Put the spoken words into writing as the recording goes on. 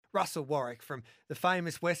Russell Warwick from the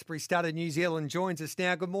famous Westbury stud in New Zealand joins us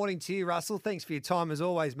now. Good morning to you, Russell. Thanks for your time as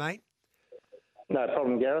always, mate. No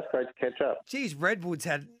problem, Gareth. Great to catch up. Geez, Redwood's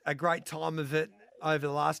had a great time of it over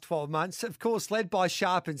the last 12 months. Of course, led by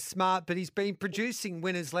Sharp and Smart, but he's been producing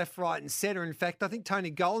winners left, right and centre. In fact, I think Tony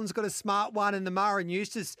Golan's got a smart one, and the Mara and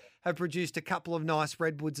Eustace have produced a couple of nice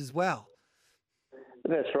Redwoods as well.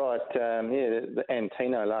 That's right. And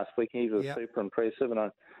Tino last week, he was Yep. super impressive. And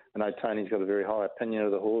I know Tony's got a very high opinion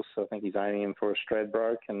of the horse. I think he's aiming him for a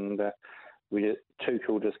Stradbroke. And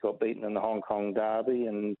Tuchel just got beaten in the Hong Kong Derby,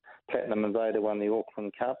 and Platinum Invader won the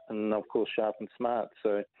Auckland Cup, and of course Sharp and Smart.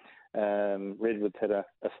 So Redwood's had a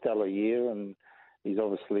stellar year, and he's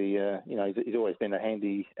obviously, he's always been a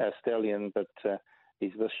handy stallion, but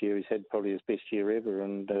this year he's had probably his best year ever,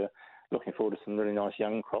 and looking forward to some really nice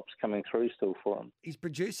young crops coming through still for him. He's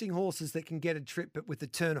producing horses that can get a trip, but with a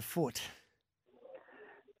turn of foot.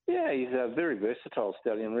 Yeah, he's a very versatile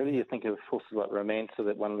stallion, really. You think of horses like Romancer,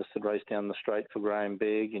 that one listed race down the straight for Graham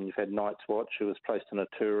Begg, and you've had Night's Watch, who was placed in a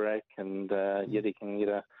Turak, and yet he can get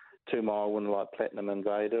a 2-mile win like Platinum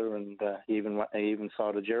Invader, and he even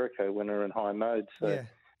sided Jericho winner in high mode. So Yeah.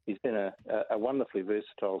 he's been a wonderfully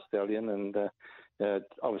versatile stallion, and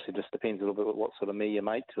obviously just depends a little bit what sort of mare you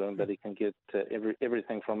mate to him, but he can get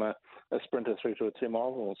everything from a sprinter through to a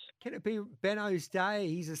 2-mile horse. Can it be Benno's day?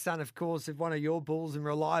 He's a son, of course, of one of your bulls and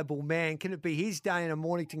reliable man. Can it be his day in a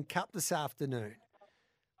Mornington Cup this afternoon?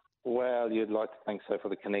 Well, you'd like to think so for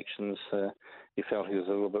the connections. You felt he was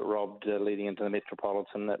a little bit robbed leading into the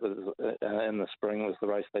Metropolitan. That was in the spring was the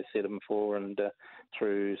race they set him for, and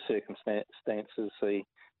through circumstances he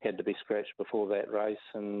had to be scratched before that race,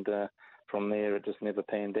 and from there it just never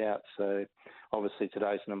panned out. So obviously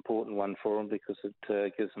today's an important one for him because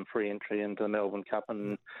it gives him free entry into the Melbourne Cup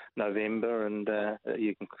in November, and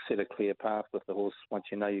you can set a clear path with the horse once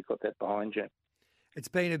you know you've got that behind you. It's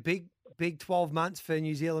been a big 12 months for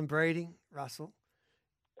New Zealand breeding, Russell.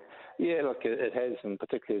 Yeah, look, it has, and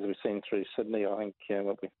particularly as we've seen through Sydney, I think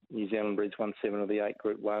New Zealand breeds won 7 of the 8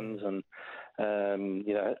 Group 1s, and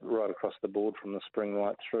right across the board from the spring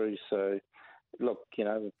right through. So, look,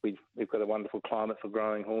 we've got a wonderful climate for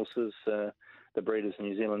growing horses. The breeders in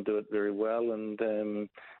New Zealand do it very well, and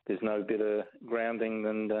there's no better grounding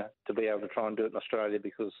than to be able to try and do it in Australia,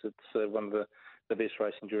 because it's one of the best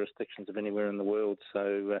racing jurisdictions of anywhere in the world.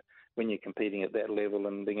 So when you're competing at that level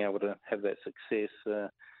and being able to have that success,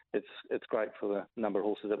 it's great for the number of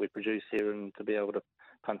horses that we produce here, and to be able to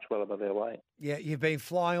punch well above our weight. Yeah, you've been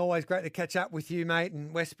flying. Always great to catch up with you, mate.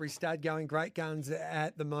 And Westbury Stud going great guns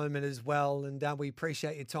at the moment as well. And we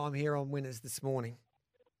appreciate your time here on Winners this morning.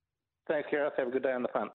 Thanks, Gareth. Have a good day on the punt.